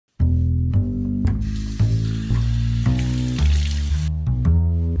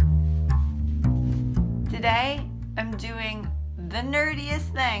doing the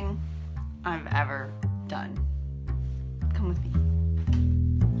nerdiest thing I've ever done. Come with me.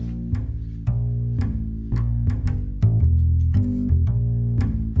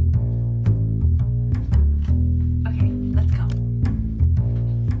 Okay, let's go.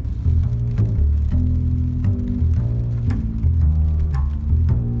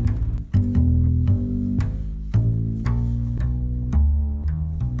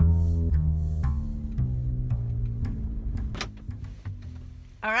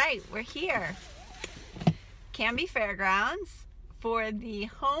 All right, we're here. Canby Fairgrounds for the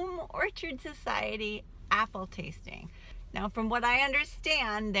Home Orchard Society apple tasting. Now, from what I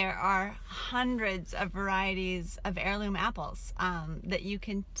understand, there are hundreds of varieties of heirloom apples that you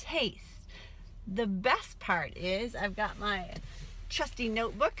can taste. The best part is I've got my trusty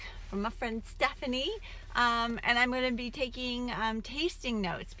notebook from my friend Stephanie, and I'm going to be taking tasting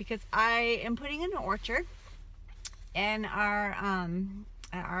notes because I am putting in an orchard in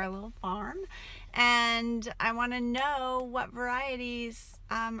our little farm, and I want to know what varieties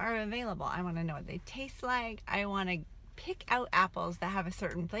are available. I want to know what they taste like. I want to pick out apples that have a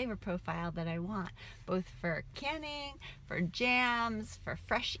certain flavor profile that I want, both for canning, for jams, for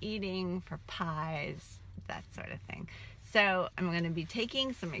fresh eating, for pies, that sort of thing. So I'm going to be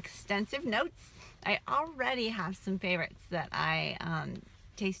taking some extensive notes. I already have some favorites that I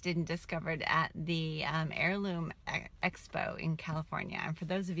tasted and discovered at the Heirloom Expo in California. And for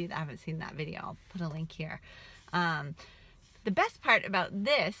those of you that haven't seen that video, I'll put a link here. The best part about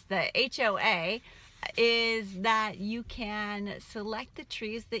this, the HOA, is that you can select the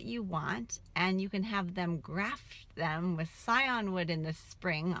trees that you want, and you can have them graft them with scion wood in the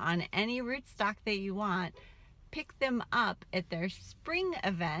spring on any rootstock that you want, pick them up at their spring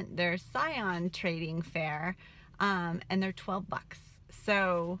event, their scion trading fair, and they're 12 bucks.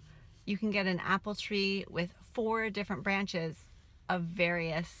 So you can get an apple tree with 4 different branches of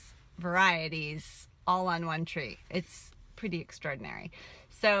various varieties all on one tree. It's pretty extraordinary.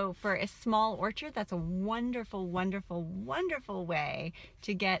 So for a small orchard, that's a wonderful, wonderful, wonderful way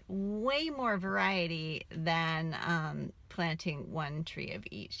to get way more variety than planting one tree of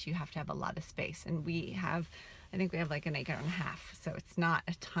each. You have to have a lot of space, and we have, I think we have like 1.5 acres, so it's not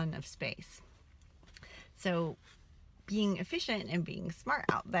a ton of space. So being efficient and being smart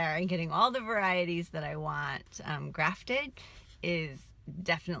out there and getting all the varieties that I want grafted is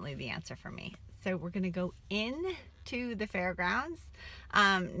definitely the answer for me. So we're going to go in to the fairgrounds.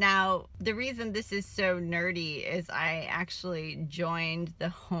 Now, the reason this is so nerdy is I actually joined the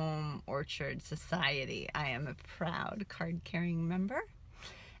Home Orchard Society. I am a proud card-carrying member,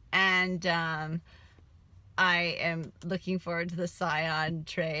 and I am looking forward to the scion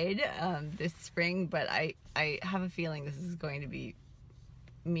trade this spring, but I have a feeling this is going to be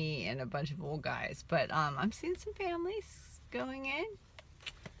me and a bunch of old guys. But I'm seeing some families going in,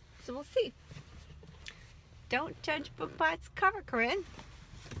 so we'll see. Don't judge book by its cover, Corinne.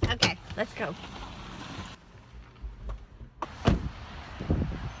 Okay, let's go.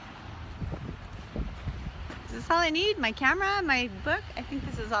 Is this all I need? My camera, my book? I think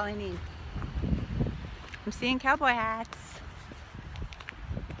this is all I need. I'm seeing cowboy hats.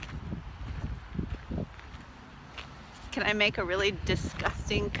 Can I make a really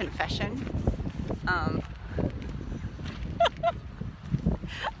disgusting confession?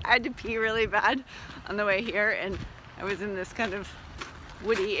 I had to pee really bad on the way here, and I was in this kind of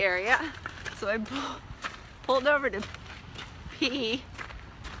woody area, so I pulled over to pee.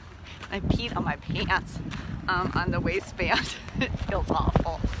 I peed on my pants on the waistband. It feels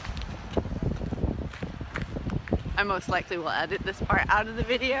awful. I most likely will edit this part out of the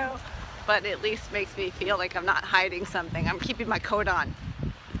video, but at least makes me feel like I'm not hiding something. I'm keeping my coat on.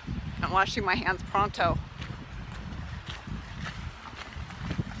 I'm washing my hands pronto.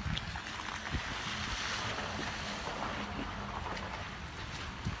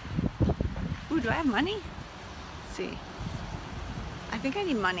 Ooh, do I have money? Let's see. I think I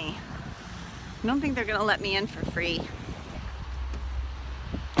need money. I don't think they're gonna let me in for free.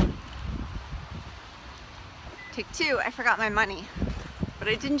 Take 2, I forgot my money. But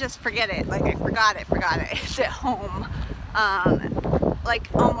I didn't just forget it, like I forgot it. It's at home, like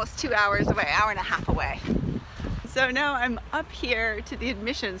almost 2 hours away, 1.5 hours away. So now I'm up here to the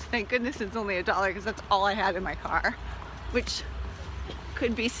admissions. Thank goodness it's only $1 because that's all I had in my car, which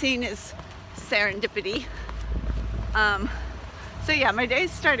could be seen as serendipity. So yeah, my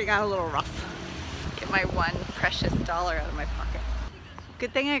day's starting out a little rough. Get my one precious dollar out of my pocket.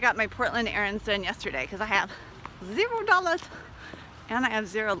 Good thing I got my Portland errands done yesterday because I have $0 and I have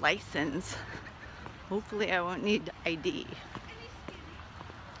 0 license. Hopefully I won't need ID.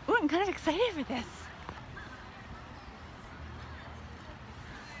 Oh, I'm kind of excited for this.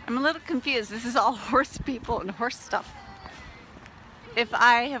 I'm a little confused. This is all horse people and horse stuff. If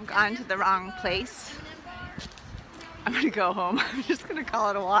I have gone to the wrong place, I'm gonna go home. I'm just gonna call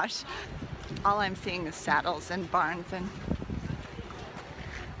it a wash. All I'm seeing is saddles and barns and...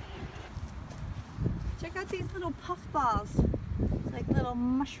 Check out these little puff balls. It's like little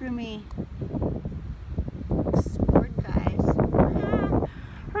mushroomy sport guys. Ah.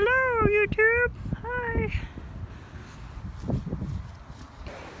 Hello, YouTube. Hi.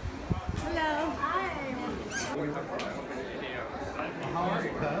 Hello. Hi. How are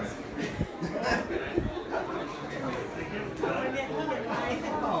you, guys?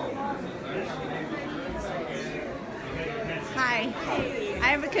 Hi. I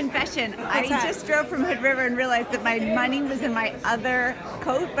have a confession. I just drove from Hood River and realized that my money was in my other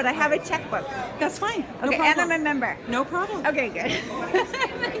coat, but I have a checkbook. That's fine. No okay, problem. and I'm a member. No problem. Okay, good.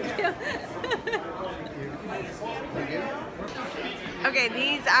 Thank you. Okay,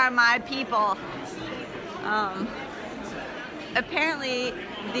 these are my people. Apparently,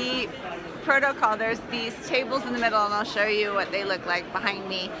 the protocol, there's these tables in the middle, and I'll show you what they look like behind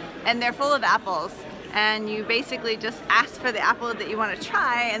me, and they're full of apples. And you basically just ask for the apple that you want to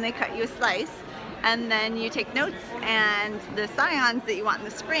try, and they cut you a slice, and then you take notes, and the scions that you want in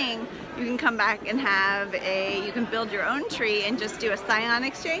the spring, you can come back and you can build your own tree and just do a scion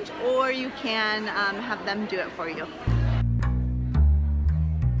exchange, or you can have them do it for you.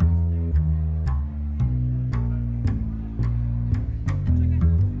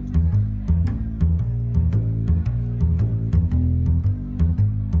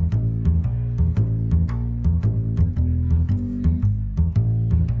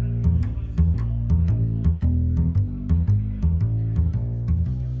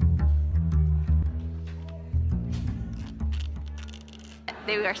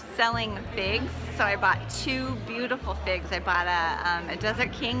 They were selling figs, so I bought 2 beautiful figs. I bought a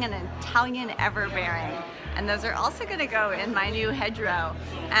Desert King and an Italian Everbearing, and those are also going to go in my new hedgerow,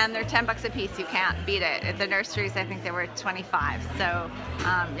 and they're 10 bucks a piece. You can't beat it. At the nurseries, I think they were 25, so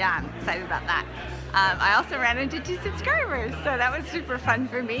yeah, I'm excited about that. I also ran into 2 subscribers, so that was super fun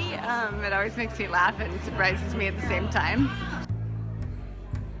for me. It always makes me laugh and surprises me at the same time.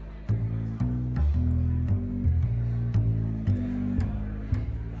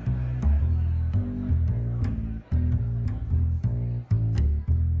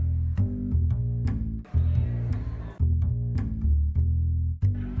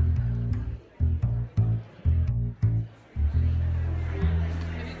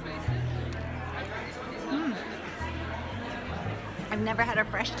 I've never had a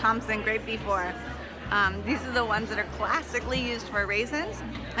fresh Thompson grape before. These are the ones that are classically used for raisins,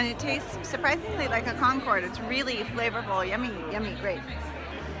 and it tastes surprisingly like a Concord. It's really flavorful, yummy, yummy grape.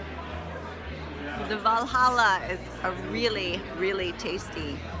 The Valhalla is a really, really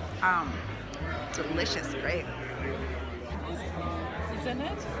tasty, delicious grape. Isn't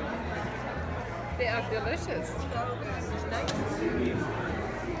it? They are delicious.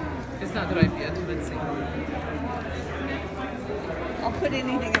 It's not ripe yet, let's see. I'll put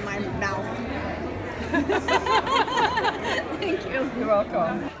anything in my mouth. Thank you. You're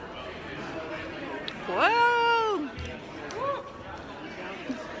welcome. Whoa!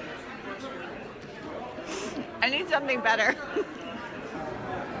 I need something better.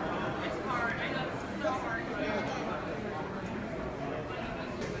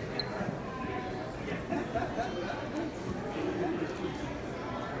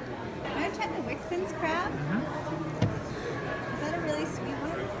 Can I try the Wixton's crab? Is that a really sweet one?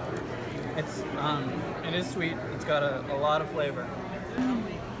 It is sweet. It's got a lot of flavor.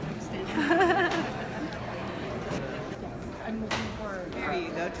 There you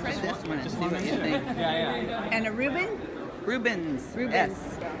go. Try this one and see what you think. Yeah. And a Reuben? Reuben's. Reuben's.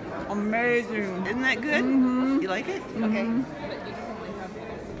 Yes. Amazing. Isn't that good? Mm-hmm. You like it? Mm-hmm.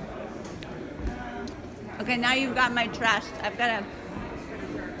 Okay. Okay, now you've got my trust. I'm That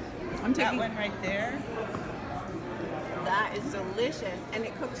taking one right there. That is delicious, and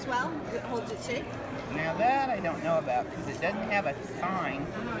it cooks well. It holds its shape. Now that I don't know about because it doesn't have a sign.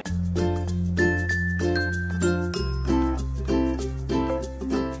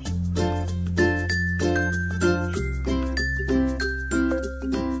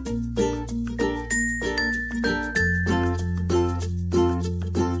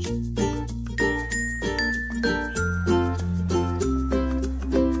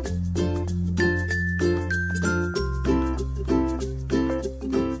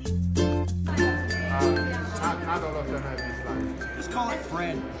 Not all of them have this line. Just call it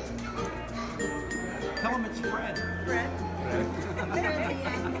Fred. Tell him it's Fred. Fred.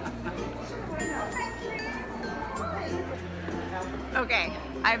 Okay,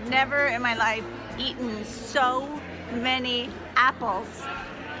 I've never in my life eaten so many apples,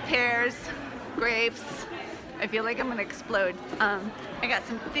 pears, grapes. I feel like I'm gonna explode. I got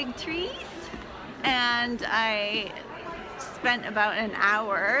some fig trees, and I spent about an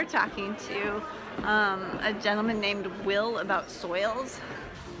hour talking to a gentleman named Will about soils.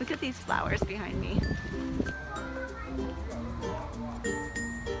 Look at these flowers behind me.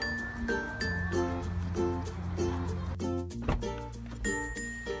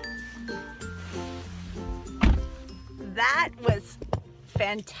 That was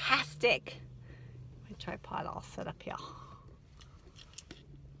fantastic. My tripod all set up here.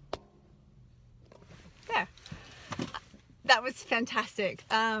 There. That was fantastic.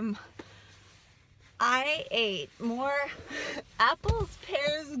 I ate more apples,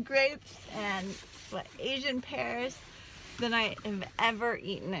 pears, grapes, and Asian pears than I have ever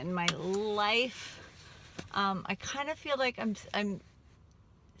eaten in my life. I kind of feel like I'm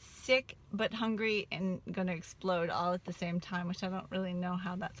sick but hungry and gonna explode all at the same time, which I don't really know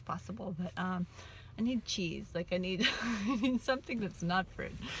how that's possible, but I need cheese. Like I need something that's not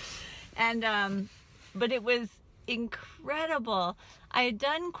fruit. And but it was incredible. I had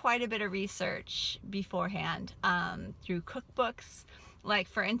done quite a bit of research beforehand through cookbooks. Like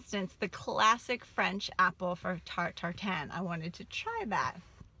for instance, the classic French apple for tartare. I wanted to try that.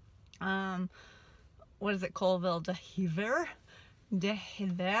 What is it? Colville de Hiver.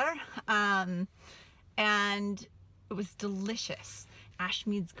 And it was delicious.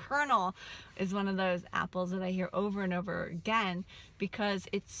 Ashmead's kernel is one of those apples that I hear over and over again because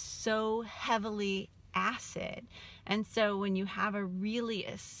it's so heavily acid. And so when you have a really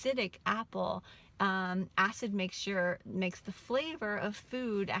acidic apple, acid makes the flavor of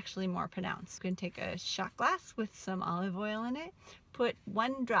food actually more pronounced. You can take a shot glass with some olive oil in it, put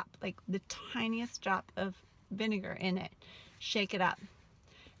one drop, like the tiniest drop of vinegar in it, shake it up,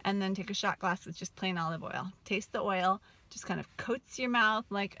 and then take a shot glass with just plain olive oil. Taste the oil, just kind of coats your mouth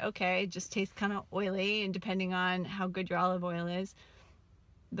like, okay, just tastes kind of oily, and depending on how good your olive oil is,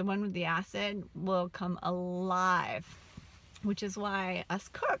 the one with the acid will come alive, which is why us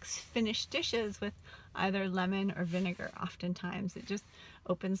cooks finish dishes with either lemon or vinegar. Oftentimes it just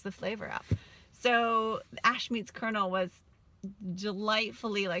opens the flavor up. So Ashmead's kernel was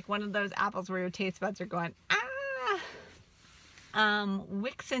delightfully like one of those apples where your taste buds are going, ah!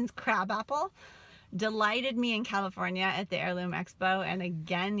 Wixon's crabapple delighted me in California at the Heirloom Expo, and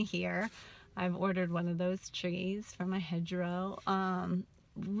again here. I've ordered one of those trees for my hedgerow.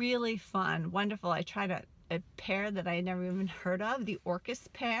 Really fun, wonderful. I tried a pear that I had never even heard of, the Orchis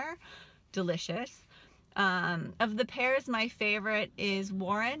pear. Delicious. Of the pears, my favorite is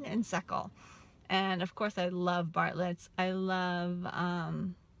Warren and Seckel. And of course I love Bartlett's. I love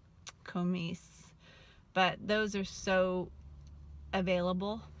Comis. But those are so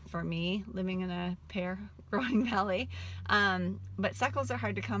available for me living in a pear growing valley. But Seckles are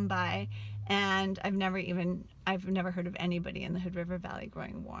hard to come by, and I've never heard of anybody in the Hood River Valley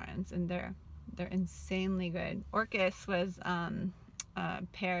growing Warrens, and they're insanely good. Orchis was a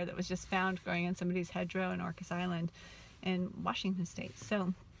pear that was just found growing in somebody's hedgerow in Orcas Island in Washington State.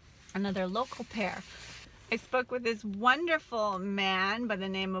 So another local pear. I spoke with this wonderful man by the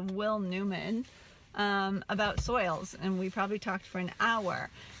name of Will Newman about soils, and we probably talked for an hour.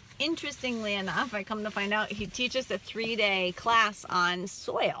 Interestingly enough, I come to find out he teaches a 3-day class on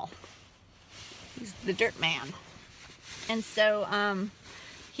soil. He's the dirt man. And so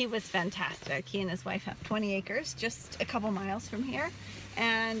he was fantastic. He and his wife have 20 acres just a couple miles from here,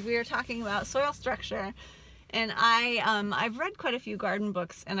 and we were talking about soil structure. And I've read quite a few garden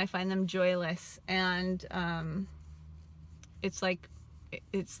books, and I find them joyless. And it's the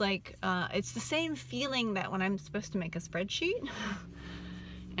same feeling that when I'm supposed to make a spreadsheet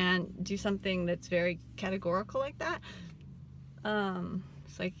and do something that's very categorical like that.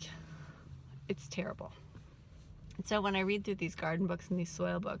 It's like, it's terrible. And so when I read through these garden books and these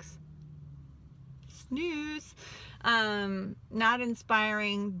soil books, snooze, not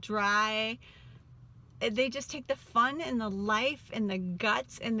inspiring, dry. They just take the fun and the life and the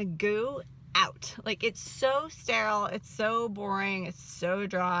guts and the goo out. Like, it's so sterile, it's so boring, it's so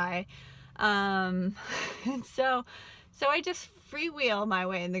dry. And so I just freewheel my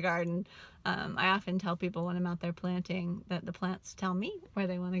way in the garden. I often tell people when I'm out there planting that the plants tell me where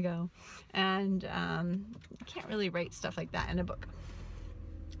they want to go. And you can't really write stuff like that in a book.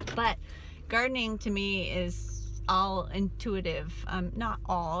 But gardening to me is all intuitive. Not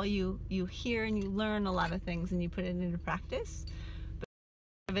all. You hear and you learn a lot of things and you put it into practice. But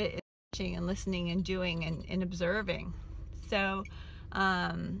part of it is watching and listening and doing and observing. So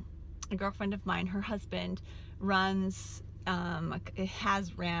a girlfriend of mine, her husband runs it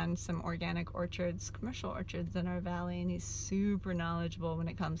has ran some organic orchards, commercial orchards in our valley, and he's super knowledgeable when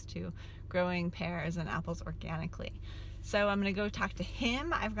it comes to growing pears and apples organically. So I'm gonna go talk to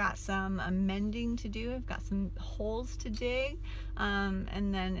him. I've got some mending to do. I've got some holes to dig.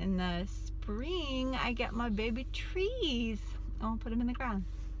 And then in the spring, I get my baby trees. I'll put them in the ground.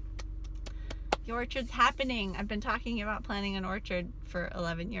 The orchard's happening. I've been talking about planting an orchard for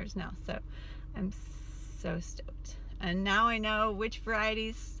 11 years now, so I'm so stoked. And now I know which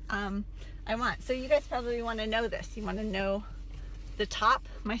varieties I want. So you guys probably want to know this. You want to know the top,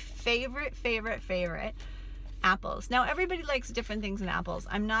 my favorite apples. Now everybody likes different things in apples.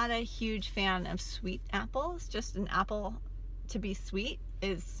 I'm not a huge fan of sweet apples. Just an apple to be sweet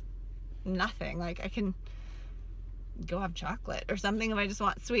is nothing. Like I can go have chocolate or something if I just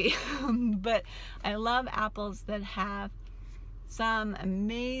want sweet. But I love apples that have some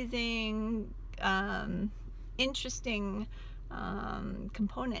amazing interesting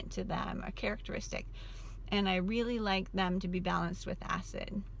component to them, a characteristic, and I really like them to be balanced with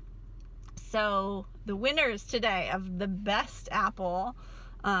acid. So the winners today of the best apple,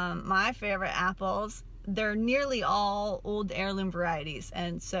 my favorite apples, they're nearly all old heirloom varieties,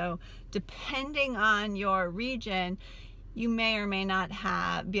 and so depending on your region, you may or may not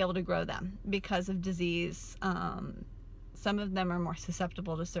be able to grow them because of disease. Some of them are more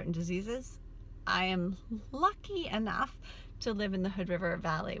susceptible to certain diseases. I am lucky enough to live in the Hood River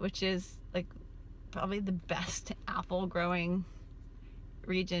Valley, which is like probably the best apple growing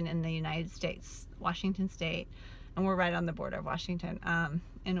region in the United States, Washington State, and we're right on the border of Washington,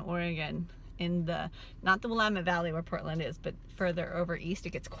 in Oregon, in the, not the Willamette Valley where Portland is, but further over east. It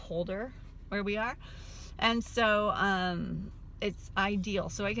gets colder where we are, and so it's ideal.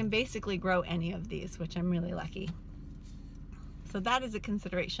 So I can basically grow any of these, which I'm really lucky. So that is a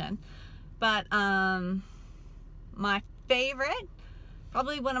consideration. But my favorite,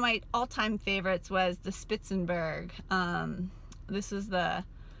 probably one of my all-time favorites, was the Spitzenberg. This was the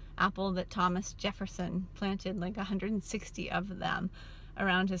apple that Thomas Jefferson planted, like 160 of them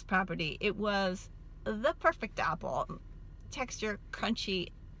around his property. It was the perfect apple. Texture, crunchy,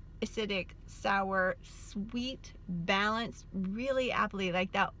 acidic, sour, sweet, balanced, really appley,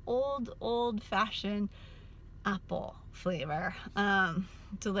 like that old-fashioned apple flavor.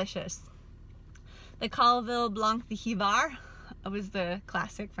 Delicious. The Colville Blanc de Hivar was the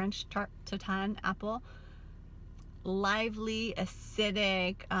classic French tarte tatin apple. Lively,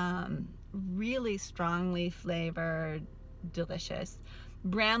 acidic, really strongly flavored, delicious.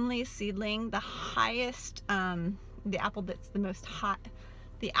 Bramley seedling, the highest, the apple that's the most hot,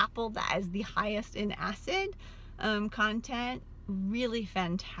 the apple that is the highest in acid content. Really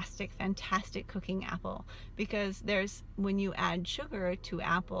fantastic cooking apple, because there's, when you add sugar to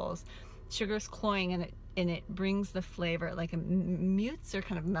apples, sugar's cloying and it brings the flavor, like it mutes or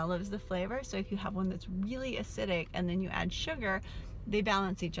kind of mellows the flavor. So if you have one that's really acidic and then you add sugar, they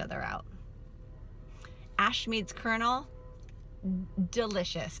balance each other out. Ashmead's kernel,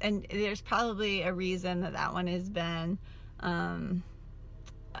 delicious, and there's probably a reason that that one has been one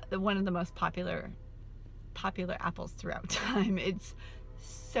of the most popular apples throughout time. It's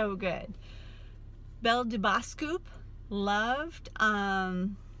so good. Belle du Bas-Coupe, loved.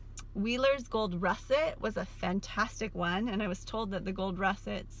 Wheeler's Gold Russet was a fantastic one, and I was told that the Gold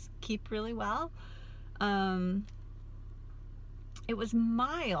Russets keep really well. It was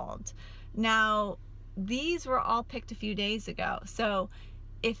mild. Now, these were all picked a few days ago, so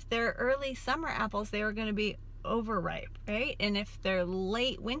if they're early summer apples, they were going to be overripe, right? And if they're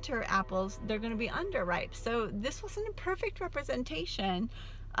late winter apples, they're going to be underripe. So this wasn't a perfect representation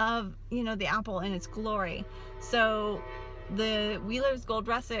of, you know, the apple in its glory. So the Wheeler's Gold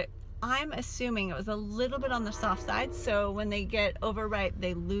Russet, I'm assuming it was a little bit on the soft side, so when they get overripe,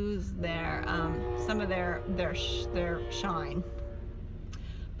 they lose their some of their shine.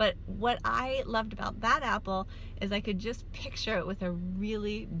 But what I loved about that apple is I could just picture it with a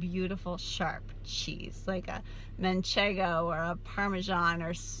really beautiful sharp cheese, like a manchego or a parmesan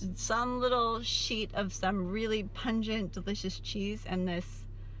or some little sheet of some really pungent, delicious cheese, and this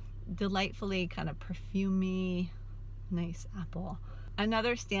delightfully kind of perfumey, nice apple.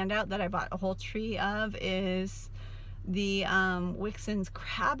 Another standout that I bought a whole tree of is the Wixon's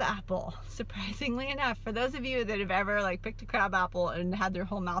crab apple. Surprisingly enough, for those of you that have ever like picked a crab apple and had their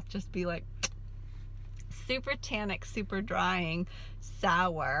whole mouth just be like super tannic, super drying,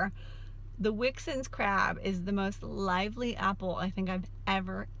 sour, the Wixon's crab is the most lively apple I think I've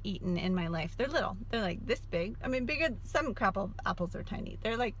ever eaten in my life. They're little, they're like this big. I mean, bigger, some crab apples are tiny.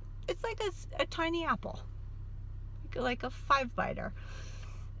 They're like, it's like a tiny apple, like a 5-biter,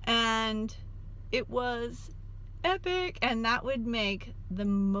 and it was epic, and that would make the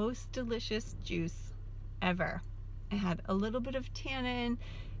most delicious juice ever. It had a little bit of tannin.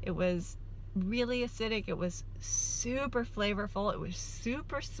 It was really acidic. It was super flavorful. It was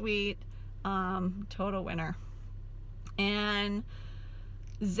super sweet. Total winner. And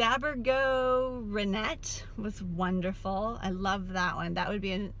Zabergo Renette was wonderful. I love that one. That would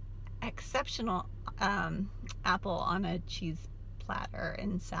be an exceptional apple on a cheese platter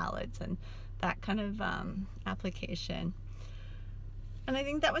and salads and that kind of application. And I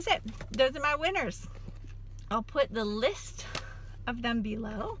think that was it. Those are my winners. I'll put the list of them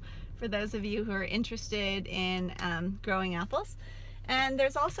below for those of you who are interested in growing apples. And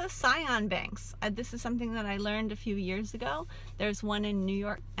there's also scion banks. This is something that I learned a few years ago. There's one in New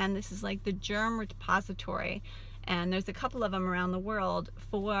York, and this is like the germ repository. And there's a couple of them around the world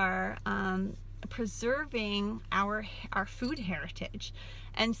for preserving our food heritage.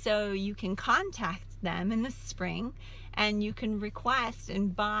 And so you can contact them in the spring and you can request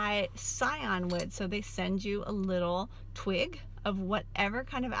and buy scion wood. So they send you a little twig of whatever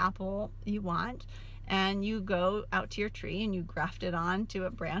kind of apple you want, and you go out to your tree and you graft it on to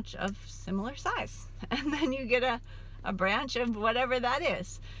a branch of similar size, and then you get a branch of whatever that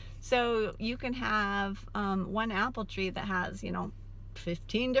is. So you can have one apple tree that has, you know,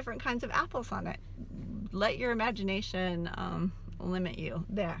 15 different kinds of apples on it. Let your imagination limit you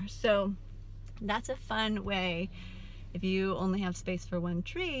there. So that's a fun way if you only have space for one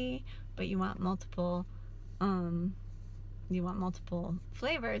tree, but you want multiple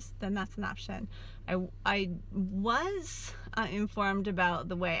flavors, then that's an option. I was informed about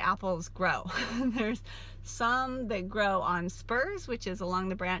the way apples grow. There's some that grow on spurs, which is along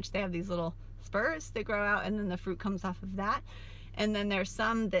the branch. They have these little spurs that grow out, and then the fruit comes off of that. And then there's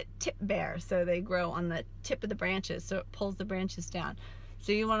some that tip bear, so they grow on the tip of the branches, so it pulls the branches down.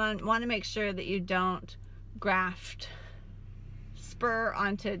 So you want to make sure that you don't graft spur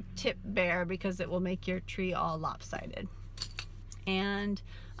onto tip bear, because it will make your tree all lopsided. And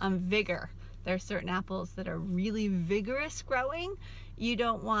vigor. There are certain apples that are really vigorous growing. You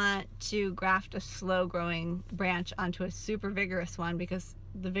don't want to graft a slow growing branch onto a super vigorous one, because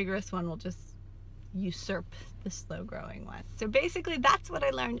the vigorous one will just usurp the slow growing one. So basically that's what I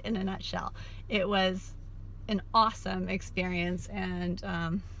learned in a nutshell. It was an awesome experience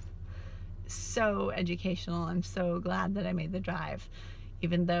and so educational. I'm so glad that I made the drive,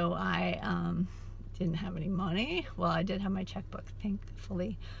 even though I didn't have any money. Well, I did have my checkbook,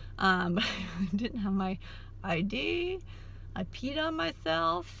 thankfully. I didn't have my ID. I peed on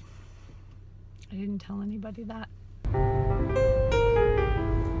myself. I didn't tell anybody that.